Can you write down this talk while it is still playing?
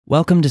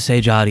Welcome to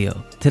Sage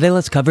Audio. Today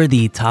let's cover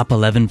the top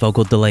 11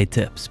 vocal delay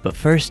tips. But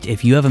first,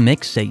 if you have a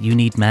mix that you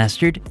need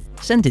mastered,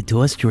 send it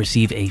to us to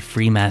receive a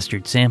free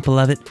mastered sample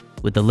of it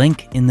with the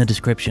link in the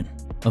description.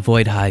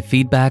 Avoid high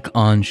feedback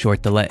on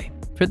short delay.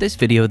 For this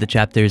video, the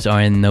chapters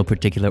are in no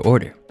particular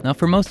order. Now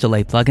for most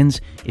delay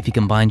plugins, if you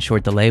combine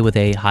short delay with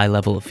a high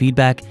level of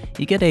feedback,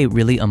 you get a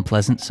really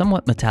unpleasant,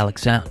 somewhat metallic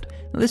sound.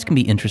 Now, this can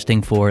be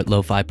interesting for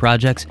lo-fi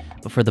projects,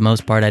 but for the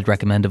most part I'd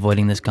recommend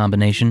avoiding this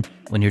combination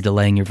when you're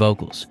delaying your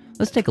vocals.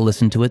 Let's take a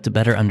listen to it to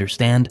better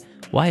understand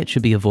why it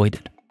should be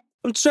avoided.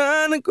 I'm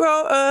trying to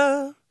grow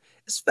up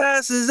as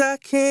fast as I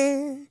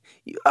can.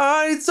 You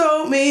already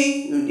told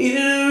me you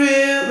needed a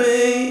real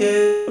man,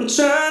 yeah. I'm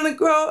trying to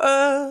grow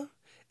up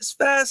as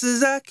fast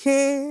as I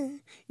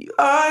can. You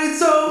already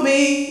told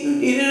me you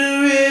needed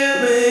a real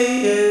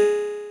man,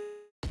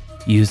 yeah.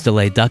 Use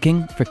delay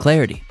ducking for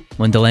clarity.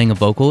 When delaying a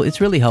vocal,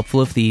 it's really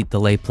helpful if the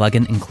delay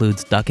plugin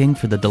includes ducking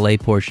for the delay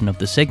portion of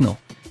the signal.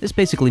 This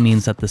basically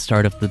means that the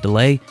start of the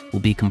delay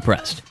will be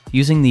compressed.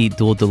 Using the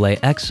Dual Delay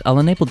X, I'll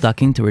enable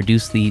ducking to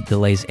reduce the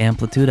delay's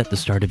amplitude at the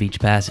start of each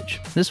passage.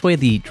 This way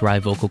the dry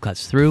vocal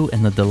cuts through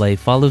and the delay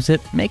follows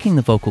it, making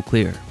the vocal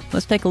clearer.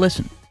 Let's take a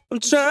listen. I'm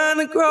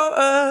trying to grow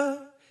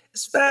up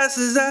as fast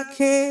as I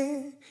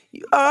can.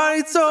 You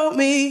already told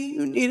me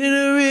you needed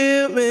a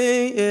real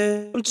man,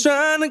 yeah. I'm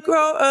trying to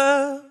grow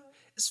up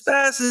as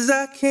fast as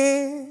I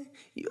can.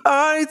 You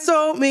already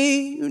told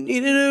me you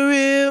needed a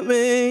real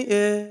man,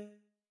 yeah.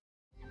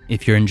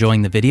 If you're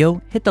enjoying the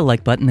video, hit the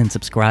like button and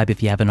subscribe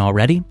if you haven't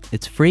already.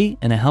 It's free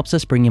and it helps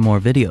us bring you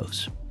more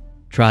videos.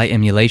 Try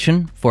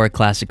emulation for a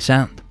classic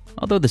sound.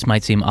 Although this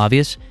might seem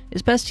obvious,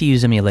 it's best to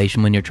use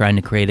emulation when you're trying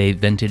to create a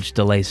vintage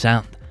delay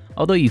sound.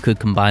 Although you could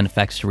combine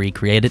effects to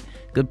recreate it,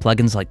 good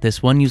plugins like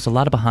this one use a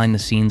lot of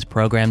behind-the-scenes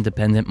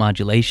program-dependent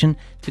modulation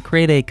to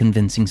create a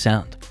convincing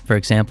sound. For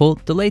example,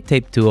 Delay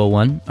Tape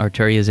 201,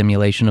 Arturia's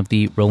emulation of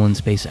the Roland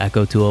Space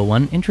Echo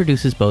 201,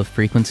 introduces both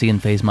frequency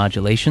and phase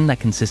modulation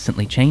that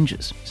consistently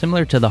changes,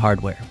 similar to the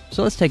hardware.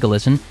 So let's take a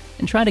listen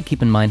and try to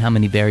keep in mind how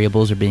many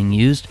variables are being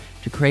used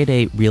to create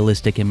a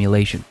realistic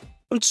emulation.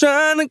 I'm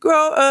trying to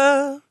grow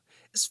up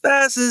as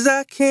fast as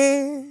I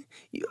can.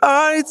 You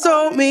already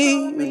told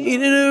me you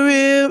needed a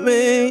real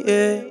man,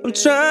 yeah. I'm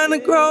trying to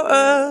grow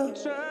up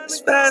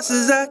as fast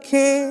as I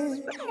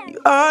can. You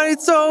already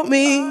told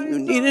me you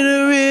needed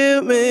a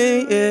real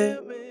man, yeah.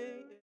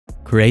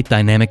 Create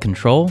dynamic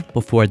control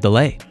before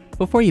delay.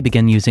 Before you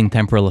begin using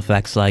temporal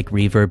effects like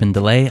reverb and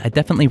delay, I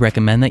definitely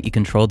recommend that you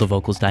control the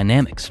vocal's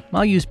dynamics.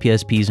 I'll use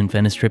PSP's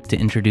Infinistrip to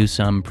introduce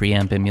some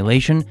preamp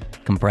emulation,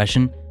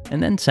 compression,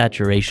 and then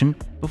saturation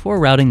before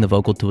routing the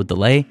vocal to a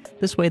delay.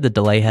 This way the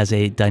delay has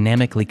a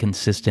dynamically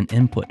consistent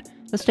input.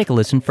 Let's take a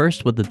listen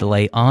first with the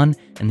delay on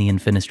and the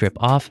Infinistrip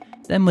off,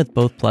 then with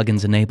both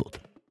plugins enabled.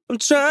 I'm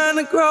trying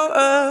to grow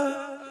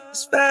up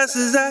as fast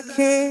as I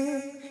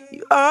can.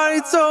 You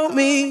already told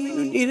me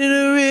you needed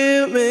a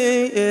real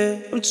man,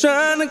 yeah. I'm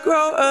trying to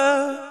grow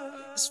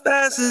up as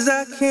fast as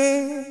I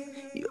can.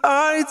 You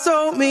already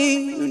told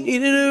me you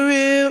needed a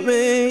real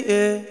man,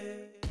 yeah.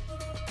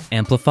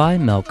 Amplify,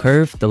 mel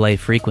curve, delay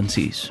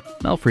frequencies.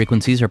 Mel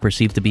frequencies are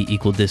perceived to be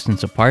equal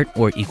distance apart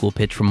or equal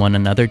pitch from one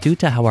another due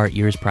to how our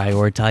ears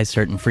prioritize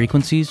certain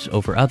frequencies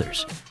over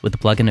others. With the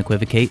plugin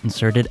Equivocate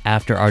inserted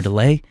after our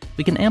delay,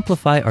 we can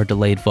amplify our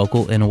delayed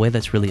vocal in a way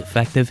that's really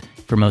effective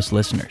for most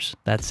listeners.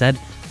 That said,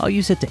 I'll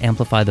use it to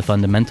amplify the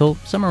fundamental,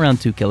 some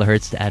around 2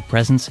 kHz to add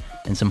presence,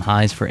 and some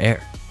highs for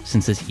air.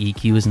 Since this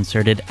EQ is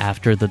inserted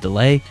after the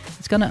delay,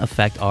 it's going to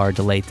affect our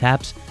delay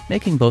taps,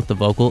 making both the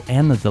vocal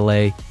and the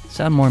delay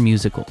sound more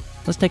musical.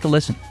 Let's take a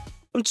listen.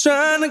 I'm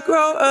trying to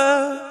grow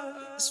up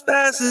as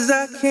fast as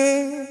I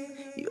can.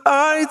 You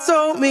already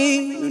told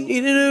me you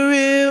needed a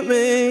real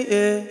man,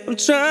 yeah. I'm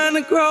trying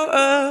to grow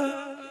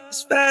up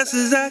as fast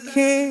as I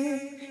can.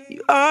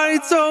 You already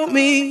told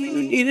me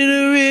you needed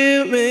a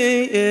real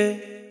man,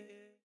 yeah.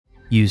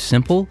 Use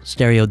simple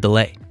stereo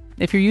delay.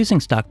 If you're using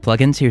stock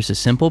plugins, here's a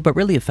simple but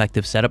really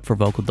effective setup for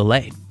vocal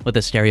delay. With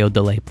a stereo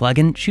delay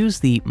plugin,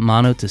 choose the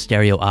mono to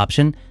stereo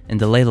option and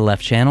delay the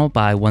left channel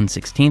by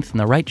 1/16 and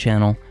the right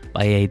channel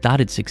by a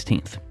dotted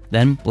 16th.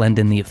 Then blend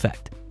in the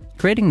effect.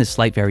 Creating this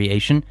slight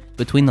variation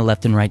between the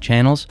left and right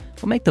channels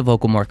will make the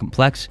vocal more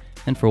complex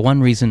and for one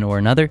reason or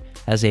another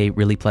has a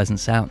really pleasant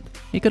sound.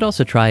 You could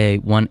also try a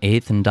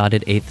 1/8 and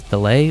dotted 1/8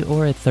 delay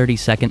or a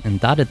 30-second and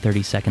dotted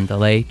 30-second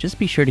delay. Just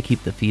be sure to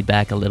keep the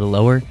feedback a little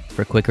lower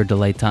for quicker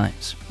delay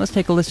times. Let's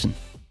take a listen.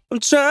 I'm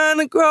trying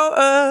to grow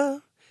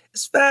up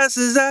as fast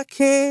as I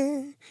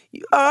can.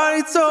 You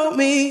already told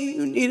me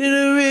you needed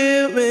a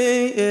real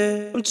man,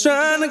 yeah. I'm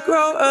trying to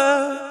grow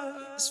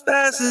up as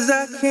fast as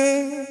I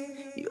can.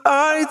 You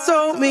already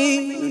told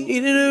me you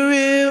needed a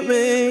real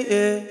man,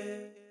 yeah.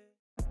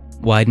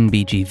 Widen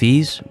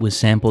BGVs with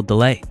sample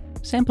delay.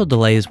 Sample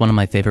delay is one of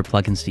my favorite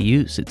plugins to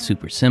use. It's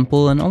super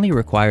simple and only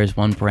requires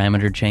one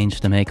parameter change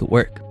to make it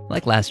work.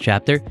 Like last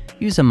chapter,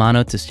 use a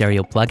mono to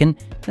stereo plugin,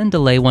 then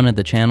delay one of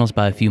the channels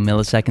by a few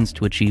milliseconds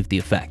to achieve the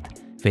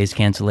effect. Phase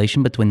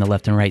cancellation between the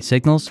left and right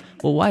signals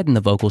will widen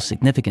the vocals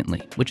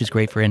significantly, which is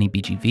great for any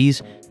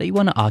BGVs that you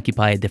want to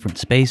occupy a different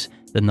space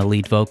than the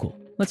lead vocal.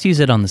 Let's use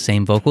it on the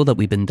same vocal that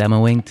we've been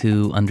demoing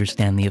to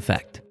understand the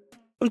effect.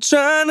 I'm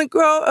trying to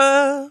grow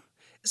up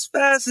as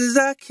fast as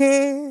I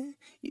can.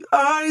 You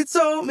already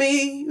told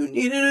me you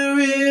needed a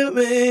real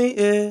man,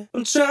 yeah.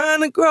 I'm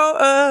trying to grow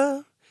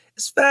up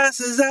as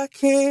fast as I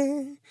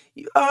can.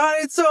 You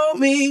already told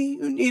me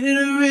you needed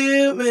a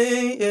real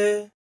man,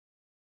 yeah.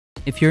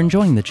 If you're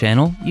enjoying the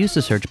channel, use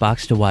the search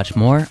box to watch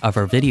more of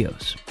our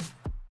videos.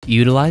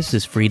 Utilize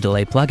this free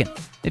delay plugin.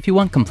 If you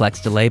want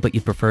complex delay but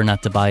you prefer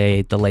not to buy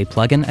a delay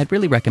plugin, I'd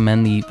really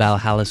recommend the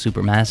Valhalla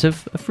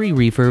Supermassive, a free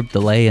reverb,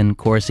 delay, and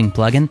chorusing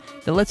plugin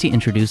that lets you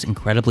introduce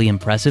incredibly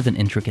impressive and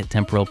intricate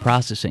temporal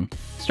processing.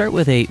 Start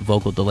with a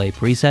vocal delay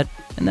preset,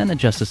 and then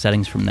adjust the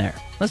settings from there.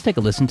 Let's take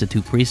a listen to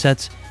 2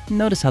 presets, and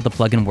notice how the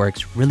plugin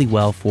works really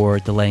well for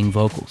delaying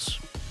vocals.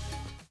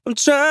 I'm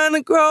trying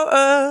to grow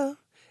up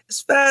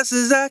as fast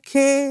as I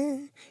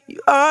can. You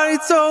already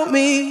told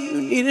me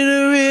you needed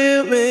a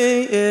real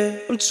man, yeah.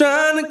 I'm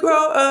trying to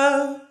grow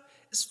up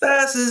as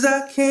fast as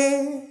I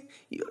can.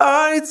 You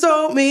already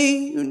told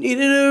me you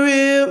needed a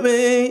real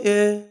man,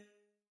 yeah.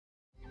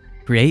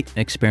 Create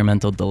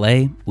experimental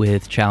delay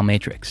with Chow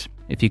Matrix.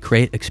 If you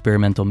create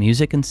experimental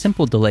music and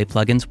simple delay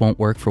plugins won't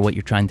work for what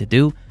you're trying to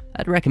do,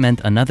 I'd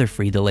recommend another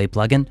free delay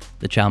plugin,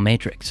 the Chow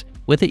Matrix.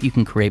 With it, you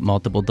can create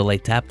multiple delay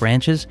tap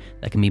branches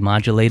that can be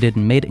modulated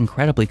and made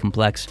incredibly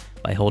complex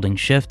by holding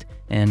Shift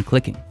and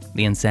clicking.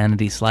 The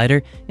Insanity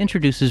slider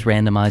introduces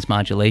randomized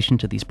modulation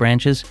to these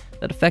branches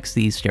that affects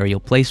the stereo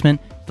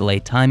placement, delay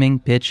timing,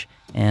 pitch,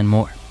 and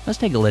more. Let's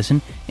take a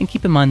listen, and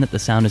keep in mind that the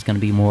sound is going to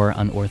be more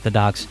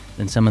unorthodox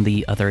than some of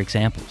the other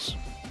examples.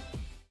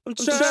 I'm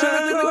trying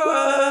to grow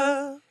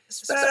up as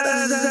fast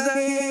as I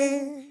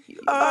can. You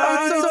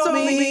already told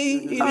me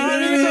you needed a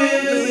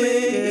real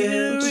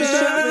man. I'm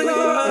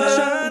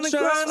trying to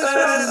grow up as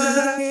fast as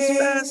I can.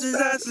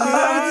 You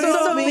already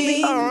told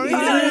me you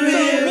needed a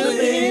real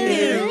man.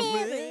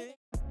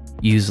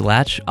 Use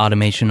latch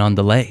automation on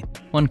delay.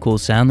 One cool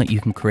sound that you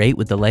can create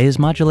with delay is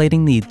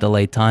modulating the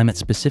delay time at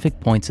specific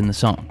points in the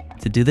song.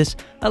 To do this,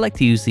 I like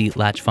to use the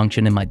latch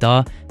function in my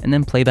DAW and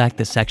then play back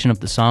the section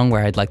of the song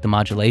where I'd like the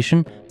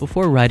modulation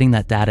before writing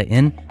that data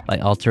in by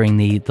altering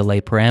the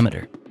delay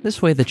parameter.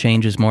 This way the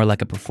change is more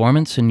like a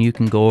performance and you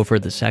can go over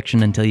the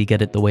section until you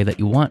get it the way that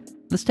you want.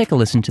 Let's take a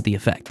listen to the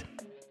effect.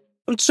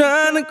 I'm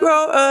trying to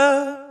grow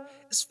up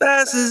as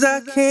fast as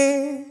I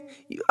can.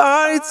 You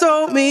already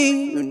told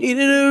me you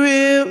needed a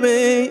real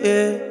man,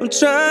 yeah. I'm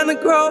trying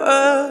to grow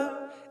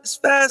up as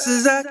fast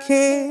as I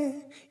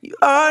can. You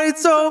already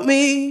told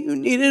me you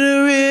needed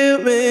a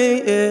real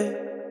man, yeah.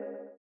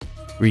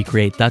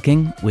 Recreate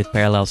ducking with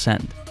parallel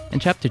send. In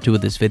chapter 2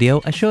 of this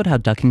video, I showed how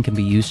ducking can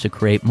be used to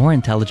create more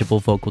intelligible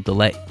vocal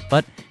delay.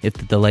 But if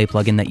the delay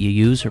plugin that you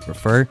use or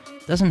prefer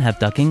doesn't have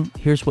ducking,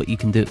 here's what you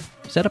can do.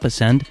 Set up a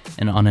send,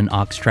 and on an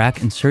aux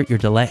track, insert your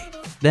delay.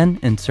 Then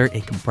insert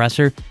a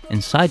compressor and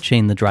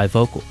sidechain the dry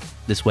vocal.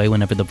 This way,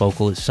 whenever the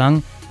vocal is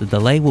sung, the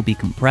delay will be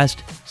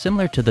compressed,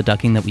 similar to the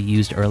ducking that we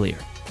used earlier.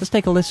 Let's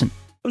take a listen.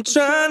 I'm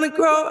trying to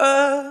grow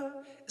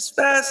up as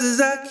fast as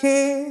I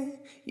can.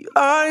 You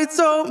already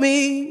told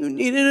me you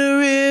needed a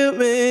real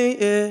man,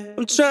 yeah.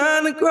 I'm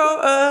trying to grow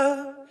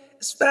up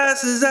as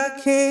fast as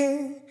I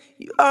can.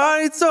 You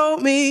already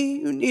told me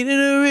you needed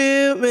a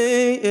real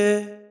man,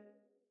 yeah.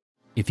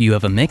 If you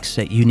have a mix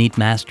that you need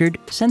mastered,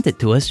 send it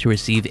to us to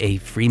receive a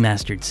free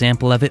mastered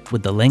sample of it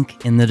with the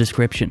link in the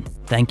description.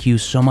 Thank you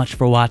so much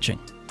for watching.